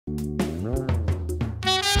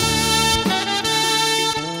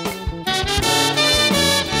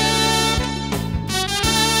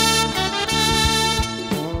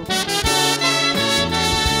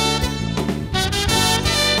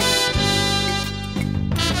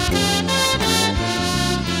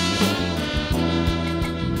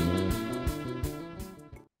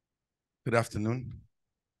Good afternoon.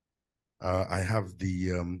 I have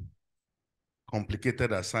the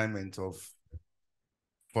complicated assignment of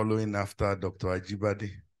following after Dr. Ajibade.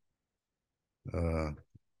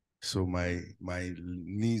 So my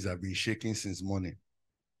knees have been shaking since morning.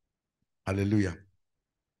 Hallelujah.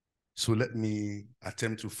 So let me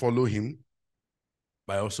attempt to follow him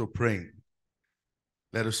by also praying.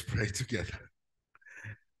 Let us pray together.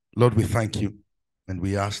 Lord, we thank you and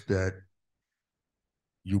we ask that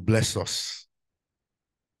you bless us.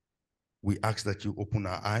 We ask that you open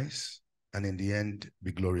our eyes and in the end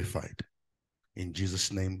be glorified. In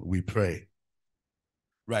Jesus' name we pray.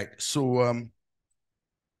 Right, so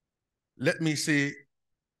let me say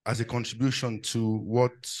as a contribution to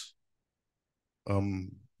what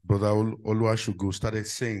Brother Oluwashugo started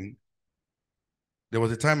saying, there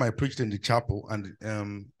was a time I preached in the chapel and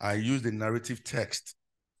I used a narrative text.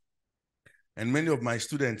 And many of my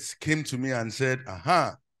students came to me and said,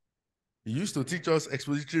 aha, you used to teach us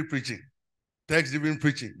expository preaching, text-driven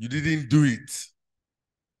preaching. You didn't do it.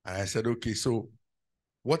 And I said, okay, so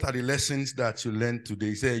what are the lessons that you learned today?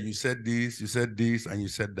 He said, you said this, and you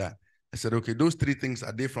said that. I said, okay, those three things,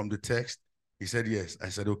 are they from the text? He said, yes. I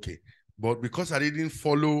said, okay. But because I didn't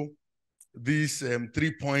follow these 3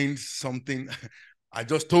 points, something, I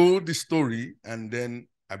just told the story and then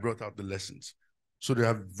I brought out the lessons. So there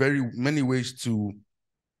are very many ways to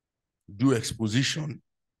do exposition.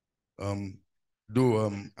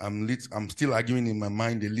 Though I'm still arguing in my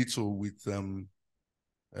mind a little with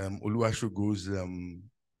Oluwashugo's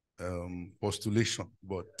postulation,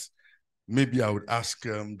 but maybe I would ask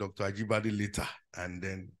Dr. Ajibade later, and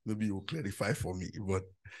then maybe he will clarify for me. But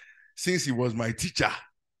since he was my teacher,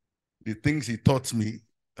 the things he taught me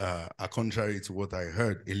are contrary to what I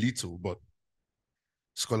heard a little, but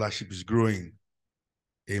scholarship is growing.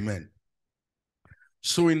 Amen.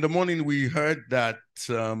 So in the morning, we heard that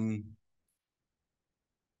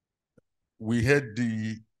we heard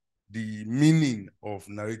the meaning of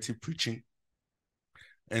narrative preaching.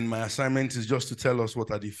 And my assignment is just to tell us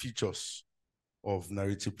what are the features of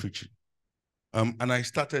narrative preaching. And I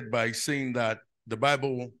started by saying that the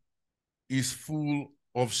Bible is full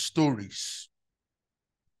of stories.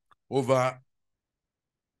 Over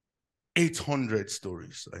 800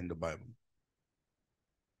 stories are in the Bible.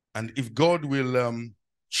 And if God will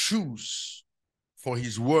choose for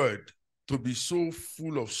his word to be so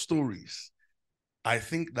full of stories, I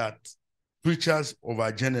think that preachers of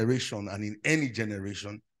our generation and in any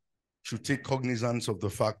generation should take cognizance of the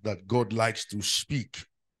fact that God likes to speak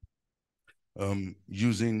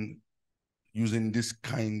using this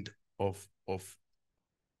kind of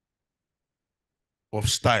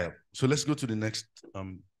style. So let's go to the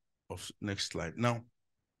next slide. Now,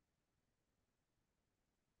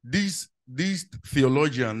 these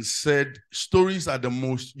theologians said stories are the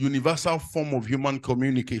most universal form of human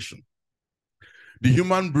communication. The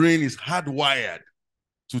human brain is hardwired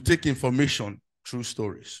to take information through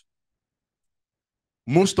stories.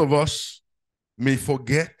 Most of us may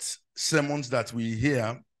forget sermons that we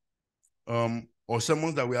hear or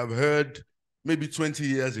sermons that we have heard maybe 20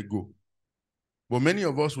 years ago. But many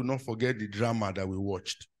of us will not forget the drama that we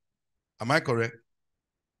watched. Am I correct?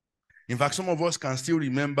 In fact, some of us can still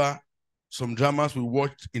remember some dramas we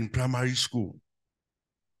watched in primary school.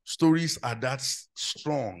 Stories are that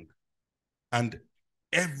strong. And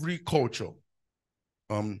every culture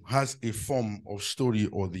has a form of story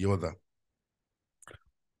or the other.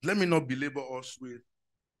 Let me not belabor us with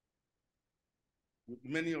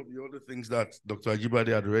many of the other things that Dr. Ajibade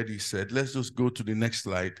had already said. Let's just go to the next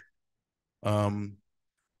slide. And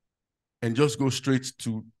just go straight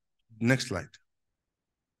to next slide.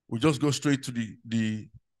 We just go straight to the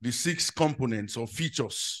 6 components or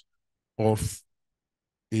features of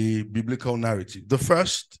a biblical narrative. The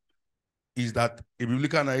first is that a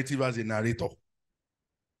biblical narrative has a narrator.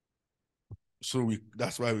 So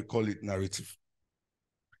that's why we call it narrative.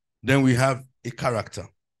 Then we have a character.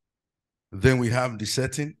 Then we have the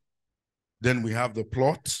setting. Then we have the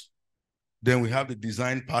plot. Then we have the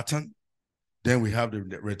design pattern. Then we have the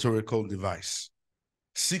rhetorical device.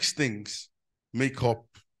 6 things make up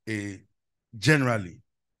generally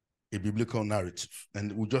a biblical narrative.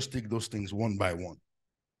 And we'll just take those things one by one.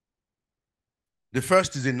 The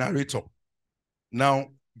first is a narrator. Now,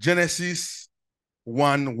 Genesis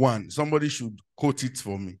 1:1. Somebody should quote it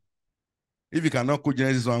for me. If you cannot quote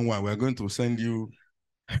Genesis 1:1, we're going to send you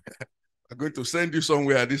I'm going to send you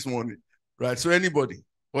somewhere this morning. Right? So anybody,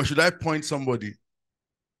 or should I point somebody?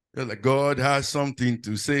 You're like, God has something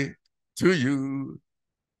to say to you.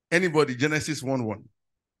 Anybody, Genesis 1:1.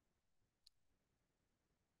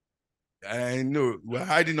 I know, we're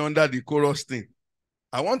hiding under the chorus thing.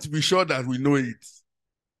 I want to be sure that we know it.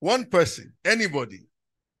 One person, anybody.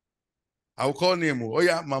 I'll call name. Oh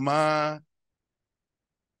yeah, Mama,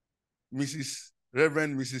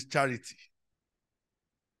 Reverend Mrs. Charity.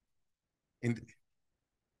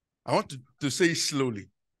 I want to say it slowly.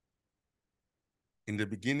 In the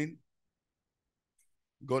beginning,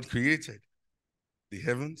 God created the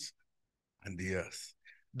heavens and the earth.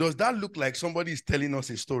 Does that look like somebody is telling us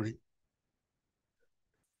a story?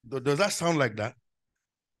 Does that sound like that?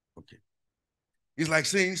 Okay. It's like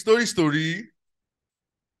saying, story,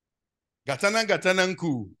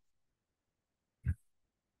 gatananku.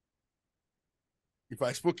 If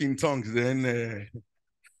I spoke in tongues, then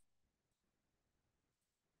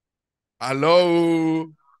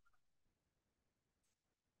hello.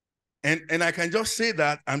 And I can just say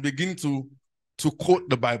that and begin to quote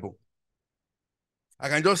the Bible. I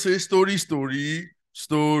can just say story.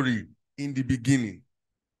 In the beginning,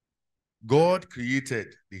 God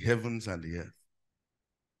created the heavens and the earth.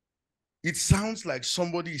 It sounds like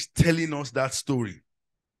somebody is telling us that story.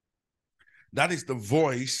 That is the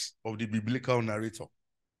voice of the biblical narrator.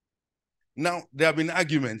 Now, there have been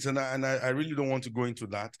arguments, and I really don't want to go into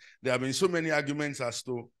that. There have been so many arguments as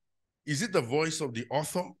to, is it the voice of the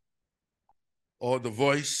author or the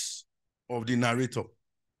voice of the narrator?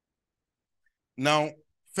 Now,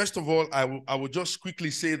 first of all, I will just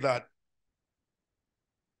quickly say that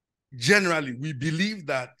generally, we believe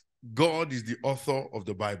that God is the author of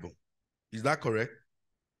the Bible. Is that correct?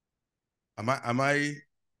 Am I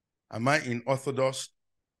in Orthodox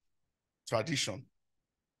tradition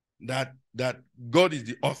that God is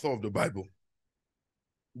the author of the Bible?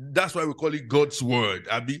 That's why we call it God's word.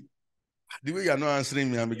 Abi, the way you're not answering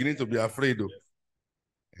me, I'm beginning to be afraid of.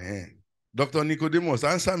 Dr. Nicodemus,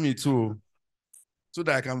 answer me too, so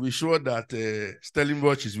that I can be sure that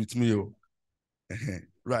Stellenbosch is with me.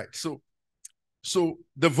 Right. So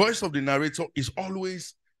the voice of the narrator is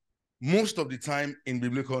always, most of the time, in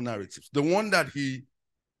biblical narratives. The one that he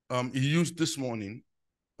used this morning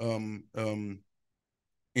in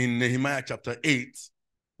Nehemiah chapter 8,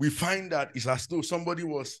 we find that it's as though somebody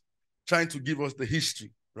was trying to give us the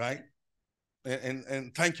history, right?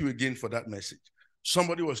 And thank you again for that message.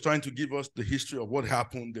 Somebody was trying to give us the history of what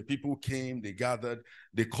happened. The people came, they gathered,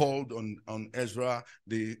 they called on Ezra,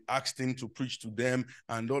 they asked him to preach to them,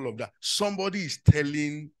 and all of that. Somebody is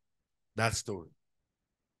telling that story.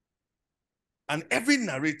 And every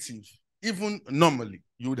narrative, even normally,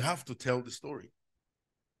 you would have to tell the story.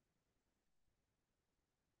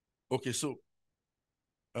 Okay, so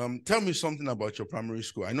tell me something about your primary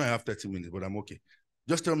school. I know I have 30 minutes, but I'm okay.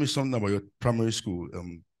 Just tell me something about your primary school,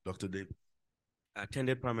 Dr. Dave. I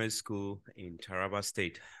attended primary school in Taraba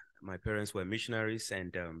State. My parents were missionaries,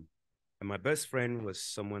 and my best friend was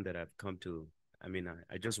someone that I've come to,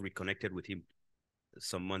 I just reconnected with him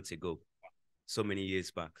some months ago, so many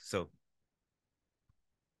years back. So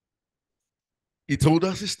he told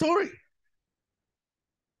us his story,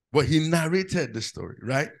 but he narrated the story,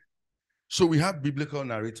 right? So we have biblical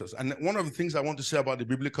narrators. And one of the things I want to say about the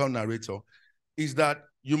biblical narrator is that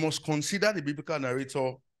you must consider the biblical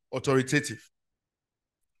narrator authoritative.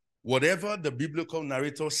 Whatever the biblical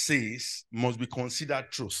narrator says must be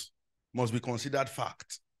considered truth, must be considered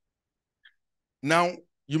fact. Now,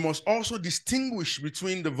 you must also distinguish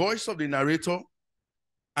between the voice of the narrator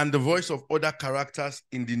and the voice of other characters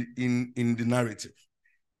in the narrative.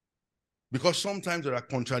 Because sometimes there are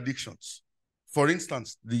contradictions. For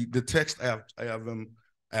instance, the text I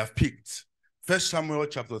have picked, 1 Samuel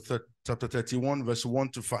chapter 31, verse 1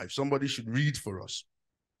 to 5. Somebody should read for us.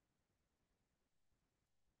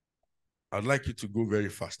 I'd like you to go very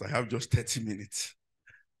fast. I have just 30 minutes.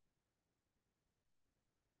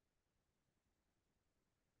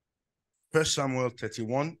 First Samuel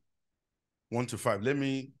 31, 1 to 5. Let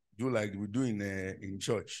me do like we do in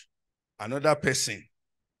church. Another person,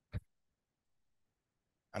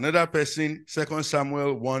 2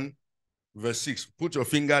 Samuel 1, verse 6. Put your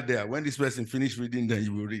finger there. When this person finishes reading, then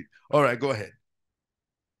you will read. All right, go ahead.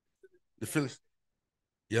 The Philistine.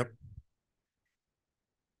 Yep.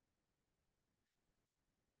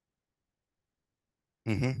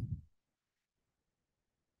 Mm-hmm.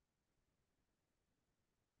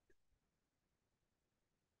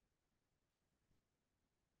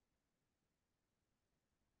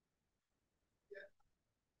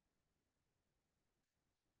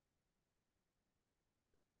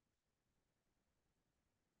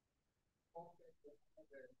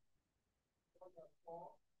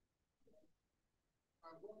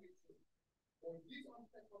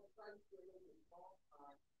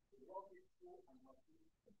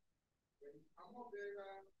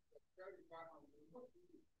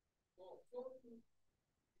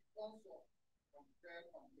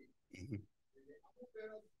 Mm-hmm.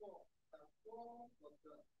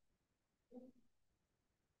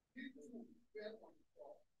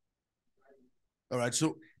 All right,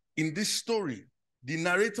 so in this story, the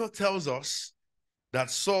narrator tells us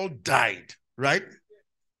that Saul died, right?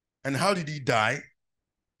 And how did he die?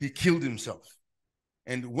 He killed himself.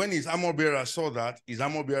 And when his armor bearer saw that, his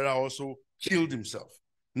armor bearer also killed himself.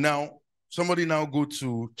 Now, somebody now go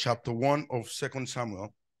to chapter 1 of 2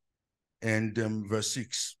 Samuel and verse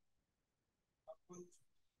 6.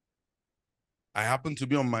 I happened to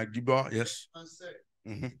be on my Gibeah, yes. And said,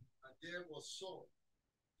 Mm-hmm. and there was Saul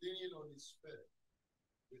leaning on his spear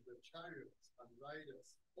with the chariots and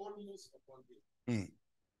riders almost upon him.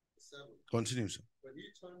 7. Continue, sir. When he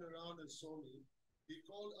turned around and saw me, he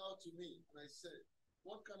called out to me, and I said,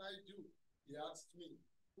 "What can I do?" He asked me,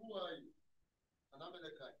 "Who are you?" An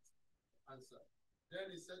Amalekite answered. Then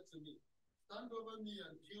he said to me, "Stand over me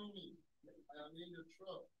and kill me. I am in the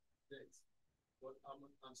trouble, death, but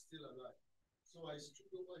I'm still alive." So I stood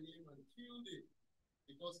over him and killed him,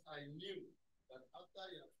 because I knew that after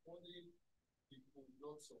he had fallen, he could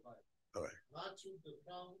not survive. All right. And I took the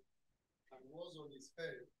crown and was on his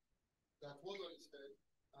head,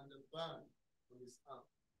 and the band on his arm,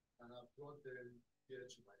 and I brought them here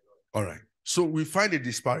to my Lord. All right. So we find a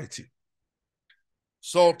disparity.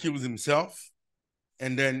 Saul kills himself,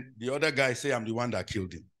 and then the other guy say, "I'm the one that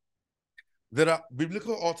killed him." There are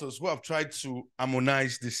biblical authors who have tried to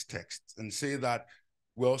harmonize this text and say that,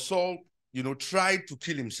 well, Saul, tried to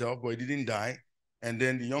kill himself, but he didn't die. And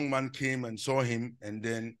then the young man came and saw him, and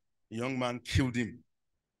then the young man killed him.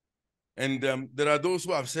 And there are those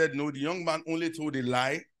who have said, no, the young man only told a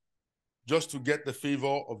lie just to get the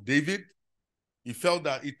favor of David. He thought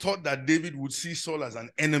that David would see Saul as an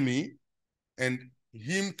enemy, and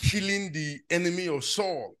him killing the enemy of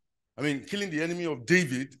Saul, killing the enemy of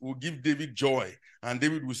David, will give David joy. And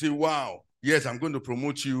David will say, wow, yes, I'm going to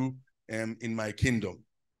promote you in my kingdom.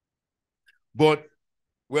 But,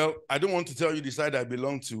 well, I don't want to tell you the side I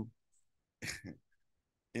belong to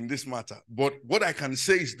in this matter. But what I can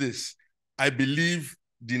say is this: I believe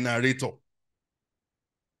the narrator.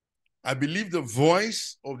 I believe the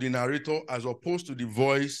voice of the narrator as opposed to the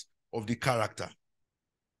voice of the character.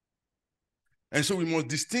 And so we must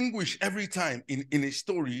distinguish every time in a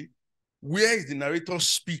story, where is the narrator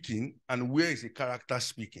speaking and where is the character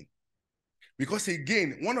speaking. Because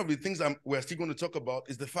again, one of the things we're still going to talk about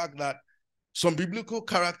is the fact that some biblical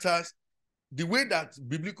characters, the way that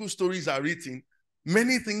biblical stories are written,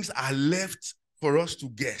 many things are left for us to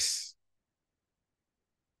guess.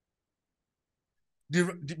 The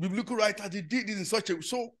biblical writer, they did it in such a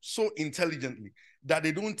so intelligently that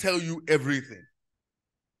they don't tell you everything.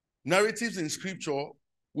 Narratives in scripture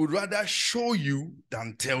would rather show you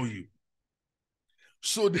than tell you.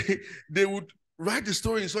 So they would write the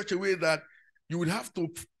story in such a way that you would have to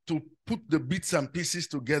put the bits and pieces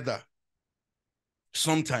together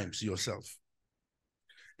sometimes yourself.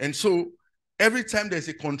 And so every time there's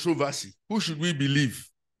a controversy, who should we believe?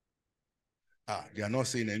 They are not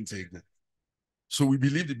saying anything. So we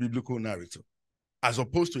believe the biblical narrator. As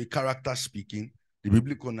opposed to a character speaking, the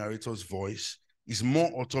biblical narrator's voice is more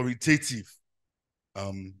authoritative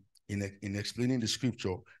in explaining the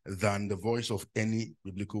scripture than the voice of any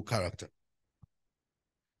biblical character.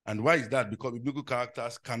 And why is that? Because biblical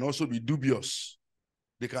characters can also be dubious.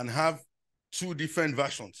 They can have two different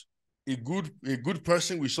versions. A good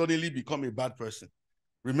person will suddenly become a bad person.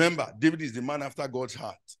 Remember, David is the man after God's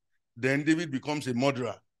heart. Then David becomes a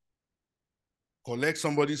murderer, collects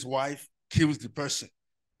somebody's wife, kills the person.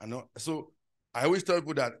 So I always tell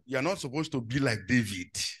people that you're not supposed to be like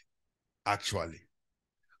David, actually.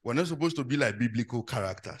 We're not supposed to be like biblical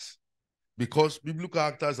characters, because biblical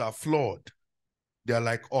characters are flawed. They are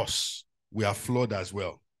like us. We are flawed as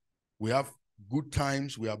well. We have good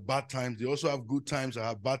times, we have bad times. They also have good times, they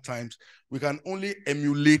have bad times. We can only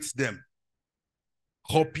emulate them,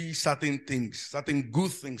 copy certain things, certain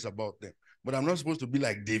good things about them. But I'm not supposed to be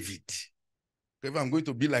like David. If I'm going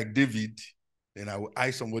to be like David, then I will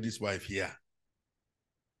eye somebody's wife here.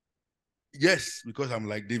 Yes, because I'm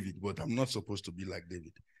like David, but I'm not supposed to be like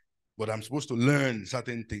David. But I'm supposed to learn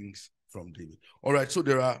certain things from David. All right, so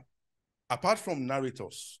there are, apart from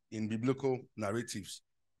narrators in biblical narratives,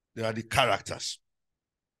 there are the characters.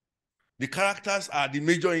 The characters are the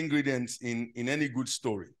major ingredients in any good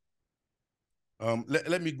story.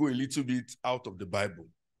 Let me go a little bit out of the Bible.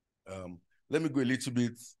 Let me go a little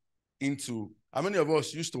bit into, how many of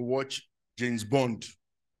us used to watch James Bond?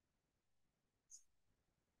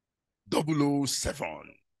 007.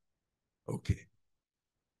 Okay.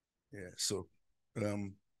 Yeah, so,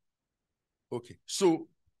 okay. So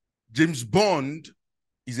James Bond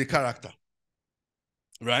is a character,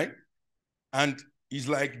 right? And he's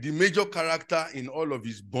like the major character in all of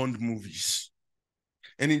his Bond movies.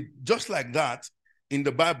 And just like that, in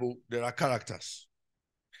the Bible, there are characters.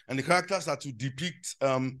 And the characters are to depict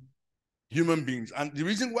human beings. And the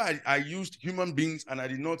reason why I used human beings and I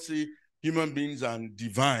did not say human beings and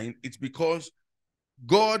divine, it's because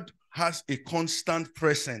God has a constant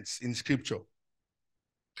presence in Scripture.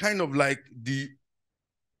 Kind of like the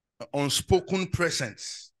unspoken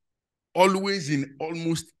presence. Always in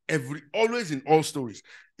always in all stories.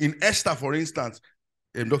 In Esther, for instance,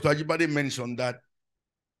 Dr. Ajibade mentioned that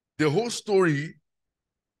the whole story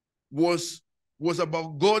was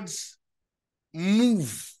about God's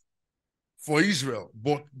move for Israel,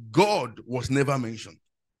 but God was never mentioned.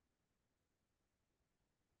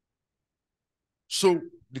 So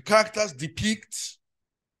the characters depict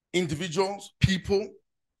individuals, people.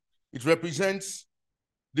 It represents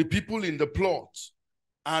the people in the plot.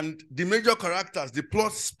 And the major characters, the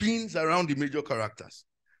plot spins around the major characters.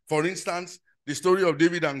 For instance, the story of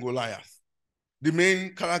David and Goliath. The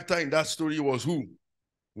main character in that story was who?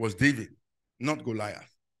 Was David, not Goliath.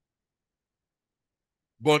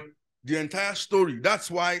 But the entire story, that's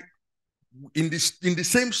why in the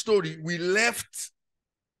same story, we left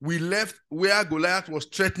where Goliath was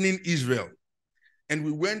threatening Israel. And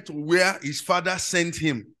we went to where his father sent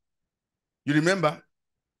him. You remember?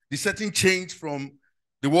 The setting changed from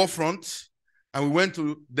the war front, and we went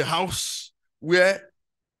to the house where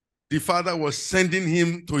the father was sending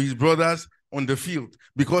him to his brothers on the field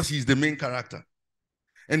because he's the main character.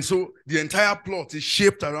 And so the entire plot is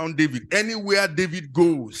shaped around David. Anywhere David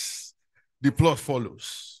goes, the plot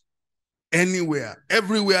follows. Anywhere,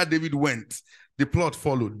 everywhere David went, the plot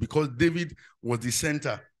followed because David was the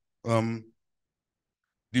center, the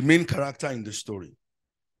main character in the story.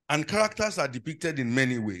 And characters are depicted in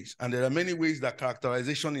many ways. And there are many ways that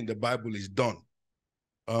characterization in the Bible is done.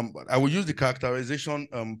 But I will use the characterization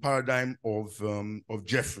paradigm of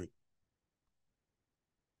Jeffrey.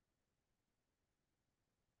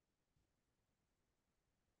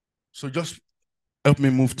 So just help me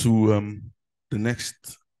move to the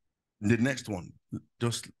next one.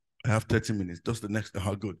 Just, I have 30 minutes. Just the next,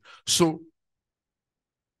 how good. So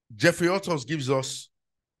Jeffrey Authors gives us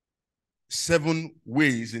 7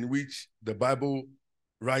 ways in which the Bible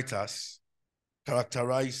writers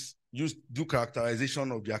do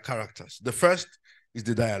characterization of their characters. The first is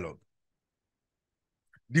the dialogue.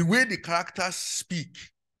 The way the characters speak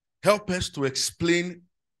help us to explain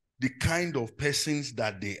the kind of persons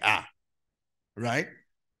that they are, right?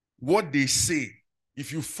 What they say.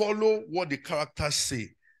 If you follow what the characters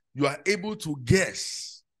say, you are able to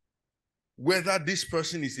guess whether this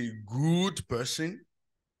person is a good person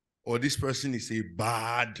or this person is a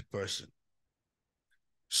bad person.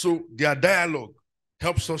 So their dialogue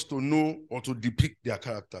helps us to know or to depict their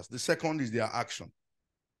characters. The second is their action.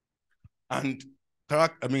 And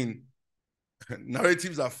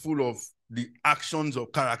narratives are full of the actions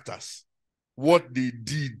of characters, what they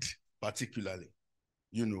did particularly,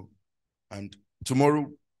 And tomorrow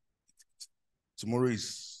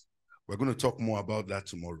we're going to talk more about that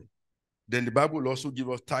tomorrow. Then the Bible will also give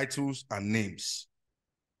us titles and names.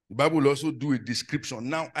 The Bible will also do a description.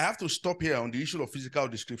 Now, I have to stop here on the issue of physical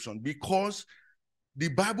description because the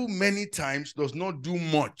Bible many times does not do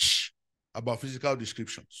much about physical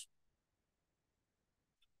descriptions.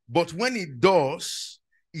 But when it does,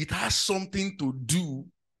 it has something to do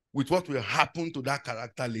with what will happen to that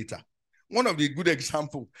character later. One of the good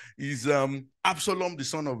examples is Absalom, the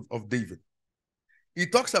son of David. He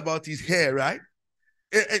talks about his hair, right?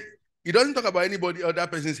 He doesn't talk about anybody other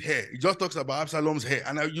person's hair. He just talks about Absalom's hair.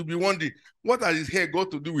 And you'll be wondering, what has his hair got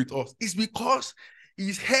to do with us? It's because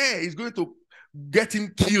his hair is going to get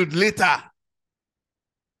him killed later.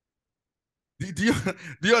 Do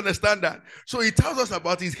you understand that? So he tells us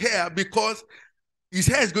about his hair because his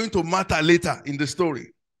hair is going to matter later in the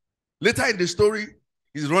story. Later in the story,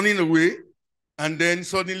 he's running away, and then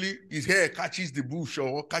suddenly his hair catches the bush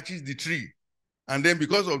or catches the tree. And then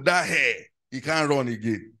because of that hair, he can't run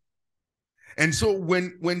again. And so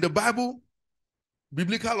when the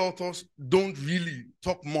biblical authors don't really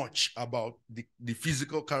talk much about the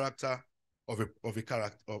physical character of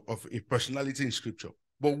a personality in Scripture.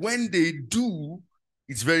 But when they do,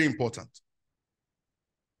 it's very important.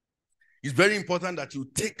 It's very important that you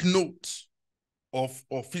take note of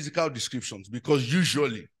physical descriptions because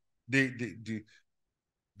usually they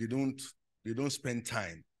don't spend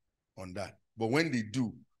time on that. But when they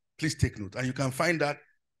do, please take note. And you can find that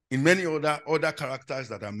in many other characters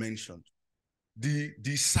that are mentioned.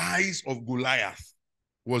 The size of Goliath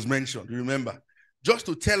was mentioned. You remember? just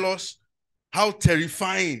to tell us how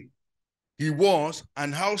terrifying he was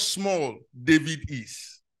and how small David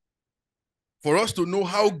is. For us to know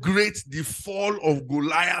how great the fall of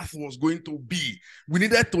Goliath was going to be, we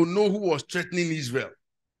needed to know who was threatening Israel.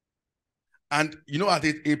 And, you know, at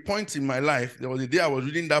a point in my life, there was a day I was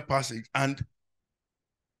reading that passage, and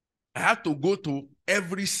I had to go to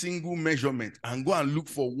every single measurement and go and look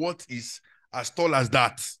for what is as tall as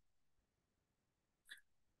that.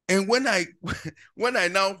 And when I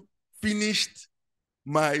now finished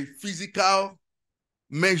my physical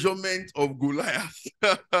measurement of Goliath,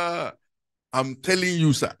 I'm telling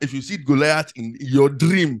you, sir, if you see Goliath in your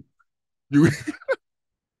dream, you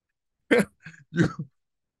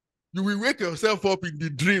will wake yourself up in the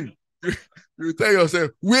dream. You will tell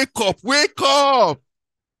yourself, wake up, wake up.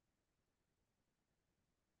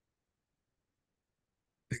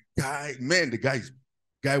 The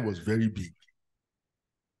guy was very big.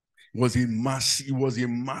 He was a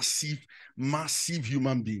massive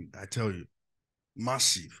human being, I tell you.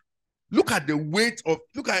 Massive. Look at the weight of,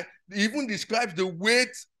 he even describes the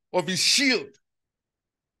weight of his shield.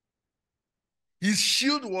 His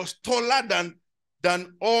shield was taller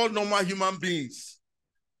than all normal human beings.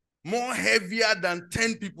 More heavier than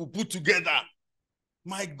 10 people put together.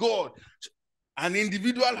 My God. An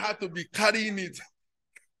individual had to be carrying it.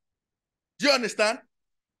 Do you understand?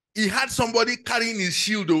 He had somebody carrying his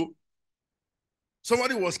shield, though.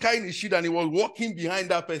 Somebody was carrying his shield and he was walking behind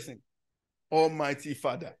that person. Almighty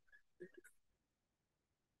Father.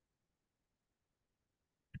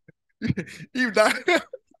 If that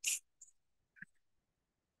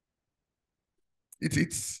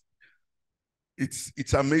it's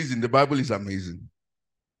amazing. The Bible is amazing.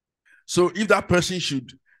 So if that person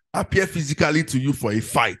should appear physically to you for a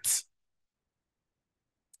fight,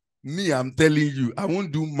 me, I'm telling you, I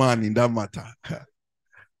won't do man in that matter.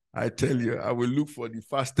 I tell you, I will look for the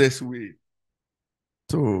fastest way.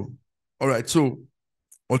 So, all right, so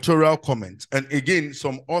authorial comments. And again,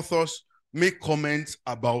 some authors make comments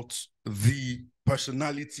about the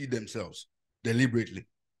personality themselves deliberately.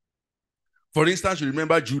 For instance, you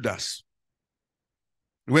remember Judas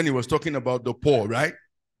when he was talking about the poor, right?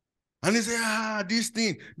 And he said, this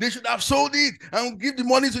thing, they should have sold it and give the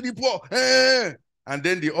money to the poor. And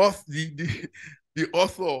then the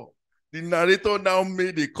narrator now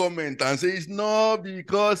made a comment and said, it's not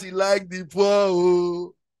because he liked the poor.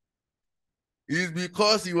 Oh. It's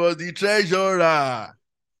because he was the treasurer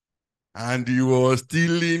and he was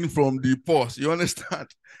stealing from the poor. You understand?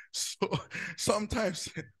 So sometimes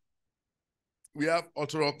we have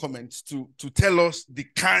authorial comments to tell us the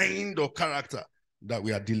kind of character that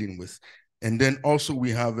we are dealing with. And then also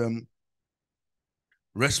we have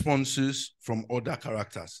responses from other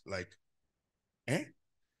characters like, I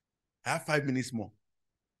have 5 minutes more.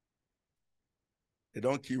 They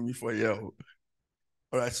don't kill me for a year.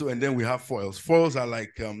 All right, so and then we have foils. Foils are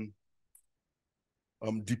like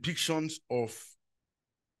depictions of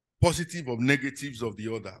positive or negatives of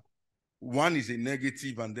the other. One is a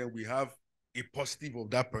negative, and then we have a positive of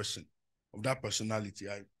that person, of that personality.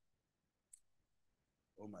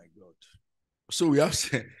 Oh my God. So we have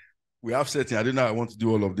settings. I don't know. I want to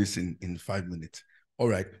do all of this in 5 minutes. All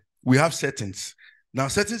right. We have settings. Now,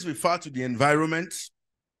 settings refer to the environment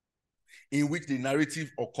in which the narrative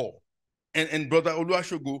occur. And Brother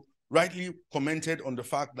Oluwasegun rightly commented on the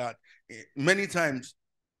fact that many times,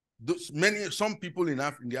 some people in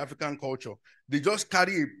the African culture, they just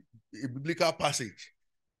carry a biblical passage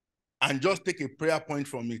and just take a prayer point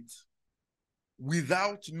from it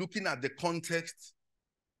without looking at the context,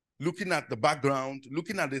 looking at the background,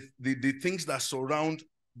 looking at the things that surround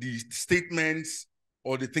the statements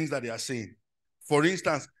or the things that they are saying. For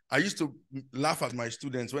instance, I used to laugh at my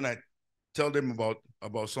students when I tell them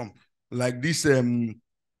about some, like this, the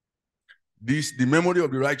memory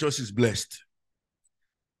of the righteous is blessed.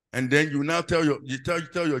 And then you now tell your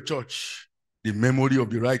church, the memory of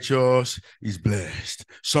the righteous is blessed.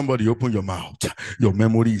 Somebody open your mouth. Your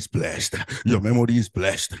memory is blessed. Your memory is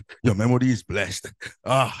blessed. Your memory is blessed.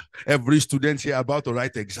 Every student here about to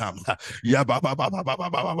write exam. Yeah,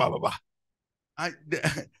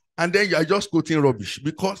 and then you are just quoting rubbish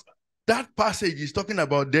because that passage is talking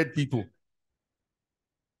about dead people.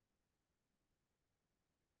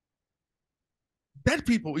 Dead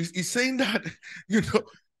people is saying that,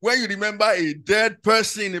 when you remember a dead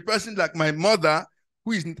person, a person like my mother,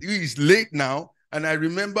 who is late now, and I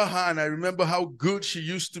remember her and I remember how good she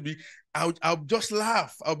used to be, I'll just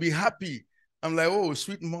laugh. I'll be happy. I'm like, oh,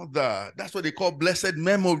 sweet mother. That's what they call blessed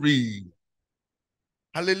memory.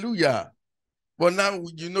 Hallelujah. But now,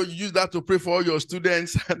 you use that to pray for all your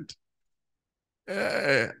students. And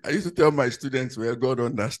I used to tell my students where God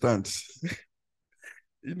understands.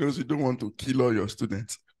 He knows you don't want to kill all your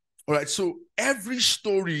students. All right, so every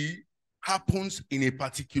story happens in a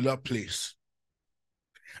particular place.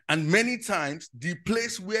 And many times, the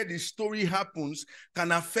place where the story happens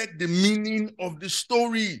can affect the meaning of the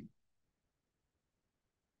story.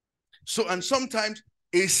 So, and sometimes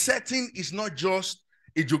a setting is not just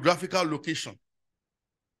a geographical location.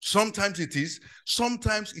 Sometimes it is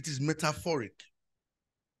metaphoric.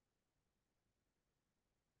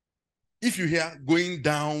 If you hear going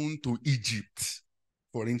down to Egypt,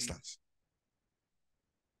 for instance,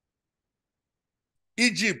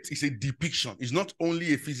 Egypt is a depiction. It's not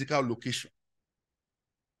only a physical location.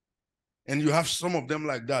 And you have some of them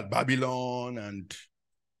like that, Babylon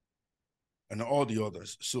and all the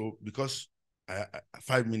others. So because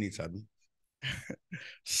 5 minutes, I mean.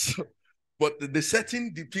 So, but the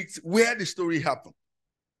setting depicts where the story happened.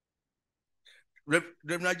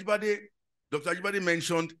 Dr. Ajibade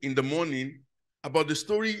mentioned in the morning about the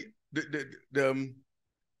story, the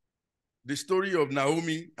story of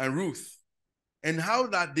Naomi and Ruth, and how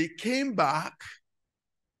that they came back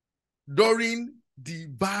during the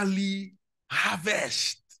barley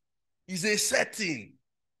harvest. Is a setting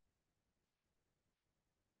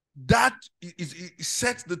that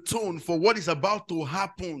sets the tone for what is about to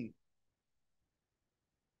happen.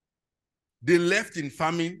 They left in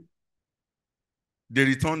famine, they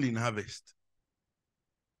returned in harvest.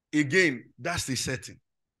 Again, that's the setting.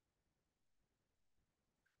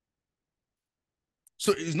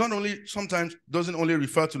 So it's not only, sometimes doesn't only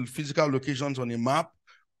refer to physical locations on a map,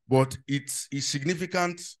 but it's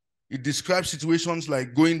significant. It describes situations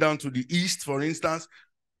like going down to the east, for instance.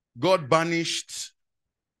 God banished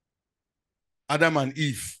Adam and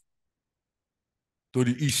Eve to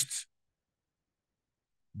the east.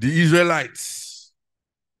 The Israelites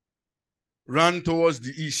ran towards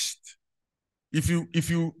the east. If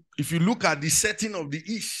you look at the setting of the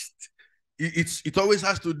east, it always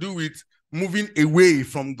has to do with moving away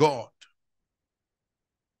from God.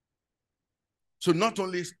 So not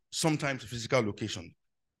only sometimes physical location,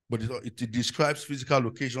 but it describes physical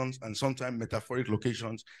locations and sometimes metaphoric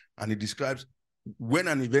locations, and it describes when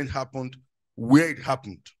an event happened, where it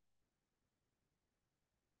happened.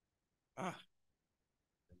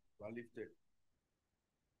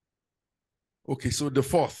 Okay, so the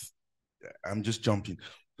fourth, I'm just jumping.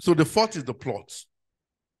 So the fourth is the plot.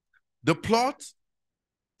 The plot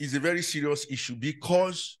is a very serious issue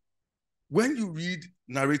because when you read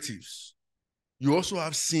narratives, you also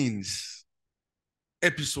have scenes,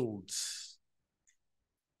 episodes.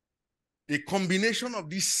 A combination of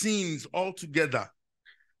these scenes all together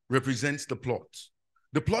represents the plot.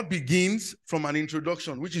 The plot begins from an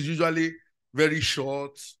introduction, which is usually very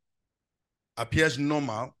short, appears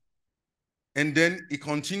normal, and then it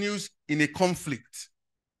continues in a conflict.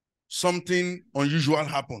 Something unusual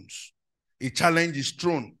happens. A challenge is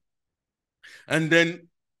thrown. And then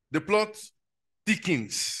the plot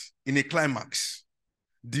thickens in a climax.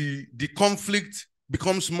 The conflict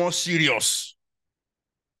becomes more serious.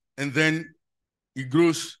 And then it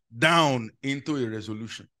grows down into a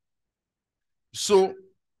resolution. So,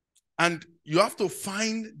 and you have to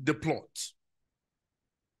find the plot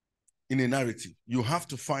in a narrative. You have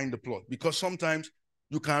to find the plot because sometimes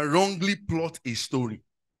you can wrongly plot a story.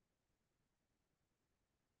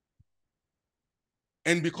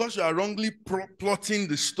 And because you are wrongly plotting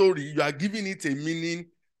the story, you are giving it a meaning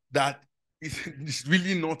that is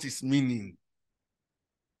really not its meaning.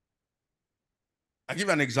 I'll give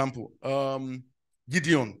an example.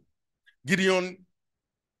 Gideon, you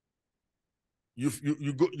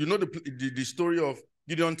know the story of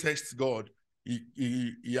Gideon tests God.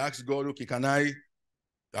 He asks God, okay, I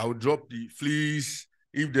will drop the fleece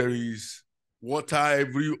if there is water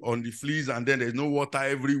on the fleece and then there's no water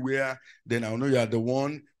everywhere, then I'll know you are the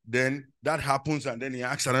one. Then that happens and then he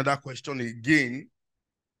asks another question again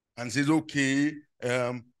and says, okay,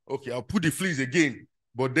 I'll put the fleece again,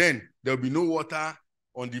 but then there'll be no water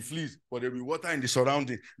on the fleece, but there'll be water in the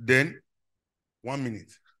surrounding. Then 1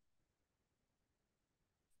 minute.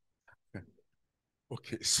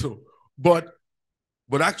 Okay, so, but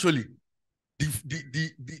actually,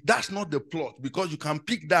 that's not the plot because you can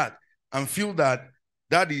pick that and feel that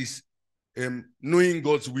is knowing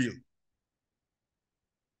God's will.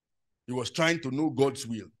 He was trying to know God's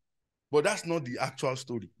will. But that's not the actual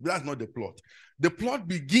story. That's not the plot. The plot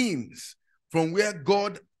begins from where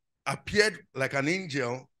God appeared like an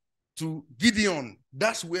angel to Gideon.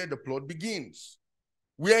 That's where the plot begins.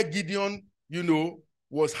 Where Gideon,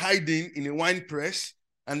 was hiding in a wine press,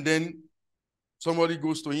 and then Somebody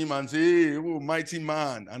goes to him and says, hey, oh, mighty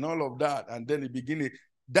man, and all of that. And then it begins.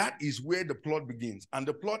 That is where the plot begins. And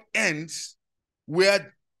the plot ends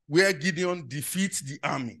where Gideon defeats the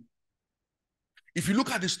army. If you look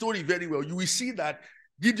at the story very well, you will see that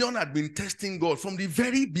Gideon had been testing God from the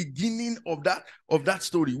very beginning of that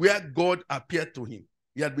story, where God appeared to him.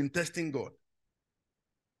 He had been testing God.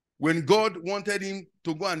 When God wanted him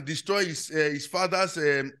to go and destroy his father's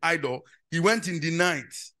idol, he went in the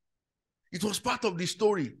night. It was part of the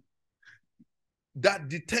story. That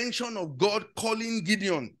detention of God calling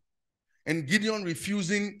Gideon, and Gideon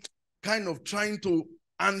refusing, kind of trying to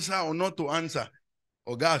answer or not to answer.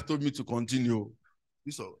 Oga has told me to continue.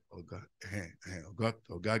 This Oga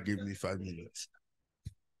gave me 5 minutes.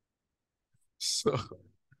 So,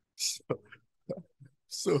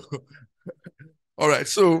 all right.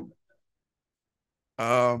 So,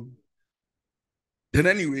 then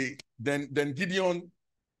anyway, then Gideon,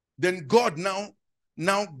 then God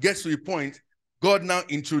now gets to a point. God now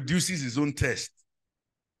introduces his own test.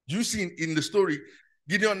 You see in the story,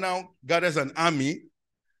 Gideon now gathers an army,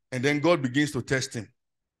 and then God begins to test him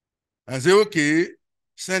and say, okay,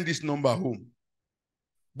 send this number home.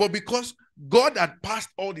 But because God had passed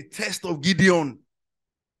all the tests of Gideon,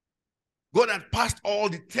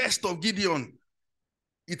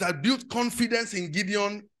 it had built confidence in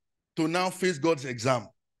Gideon to now face God's exam.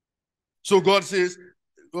 So God says,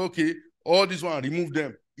 okay, all this one, remove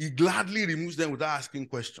them. He gladly removes them without asking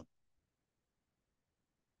questions.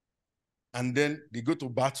 And then they go to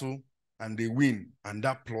battle and they win, and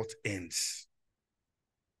that plot ends.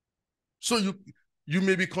 So you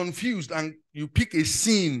may be confused and you pick a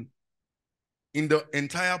scene in the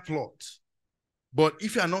entire plot. But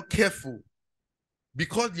if you are not careful,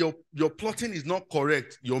 because your plotting is not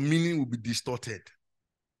correct, your meaning will be distorted.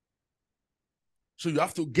 So you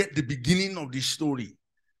have to get the beginning of the story,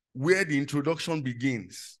 where the introduction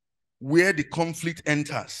begins, where the conflict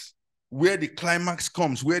enters, where the climax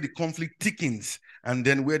comes, where the conflict thickens, and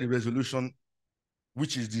then where the resolution,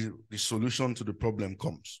 which is the solution to the problem,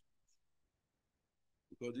 comes.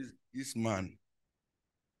 Because this man,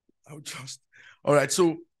 all right,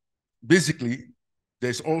 so basically,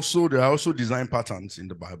 there are also design patterns in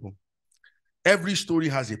the Bible. Every story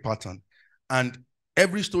has a pattern, and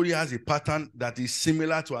every story has a pattern that is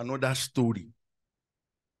similar to another story.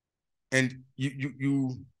 And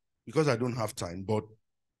you because I don't have time, but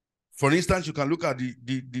for instance, you can look at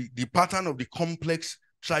the pattern of the complex,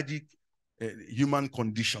 tragic human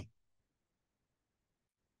condition.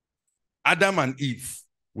 Adam and Eve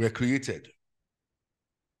were created.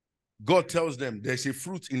 God tells them there's a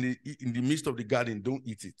fruit in the midst of the garden, don't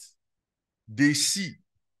eat it. They see,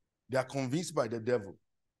 they are convinced by the devil.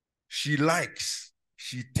 She likes,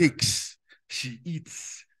 she takes, she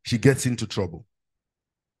eats, she gets into trouble.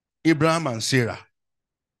 Abraham and Sarah.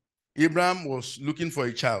 Abraham was looking for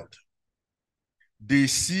a child. They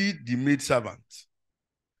see the maidservant.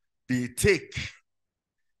 They take.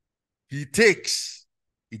 He takes.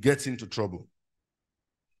 He gets into trouble.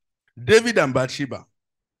 David and Bathsheba.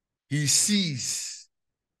 He sees.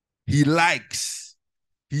 He likes.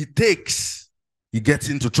 He takes. He gets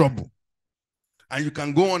into trouble. And you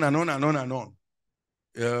can go on and on and on and on.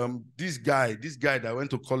 This guy that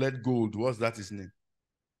went to collect gold, what's that his name?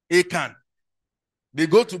 Achan. They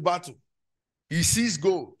go to battle. He sees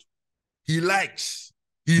gold. He likes.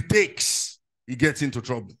 He takes. He gets into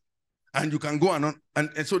trouble. And you can go on.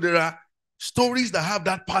 And so there are stories that have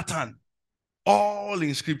that pattern. All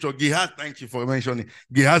in scripture. Gehazi, thank you for mentioning.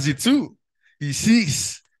 Gehazi too. He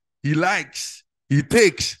sees. He likes. He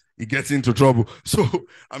takes. He gets into trouble. So,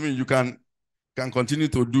 I mean, you can continue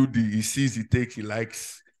to do he sees, he takes, he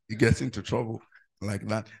likes, he gets into trouble like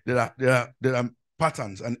that. There are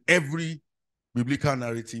patterns, and every biblical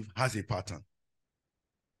narrative has a pattern.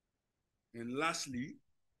 And lastly,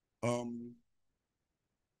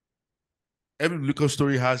 every biblical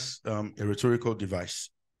story has a rhetorical device.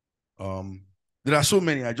 There are so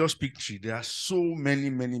many. I just picked 3. There are so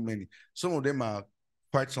many. Some of them are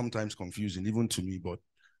quite sometimes confusing, even to me, but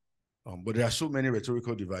there are so many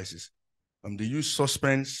rhetorical devices. They use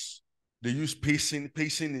suspense. They use pacing.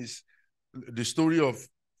 Pacing is the story of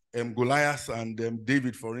Goliath and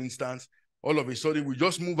David, for instance. All of a sudden, we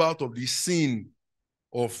just move out of the scene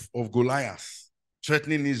of Goliath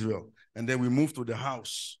threatening Israel, and then we move to the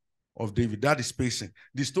house of David. That is pacing.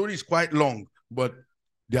 The story is quite long, but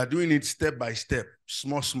they are doing it step by step,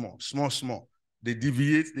 small. They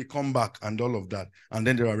deviate, they come back, and all of that. And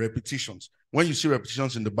then there are repetitions. When you see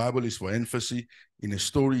repetitions in the Bible, it's for emphasis. In a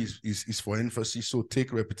story, is for emphasis. So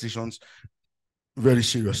take repetitions very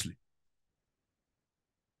seriously.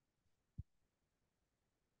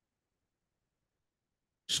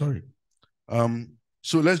 Sorry.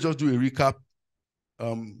 So let's just do a recap.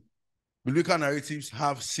 Biblical narratives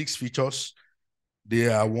have 6 features. They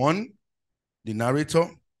are: 1, the narrator.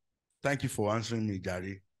 Thank you for answering me,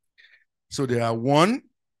 Gary. So there are 1,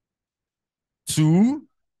 2,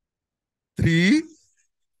 3,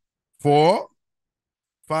 4,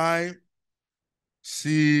 5,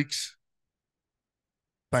 6.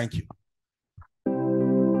 Thank you.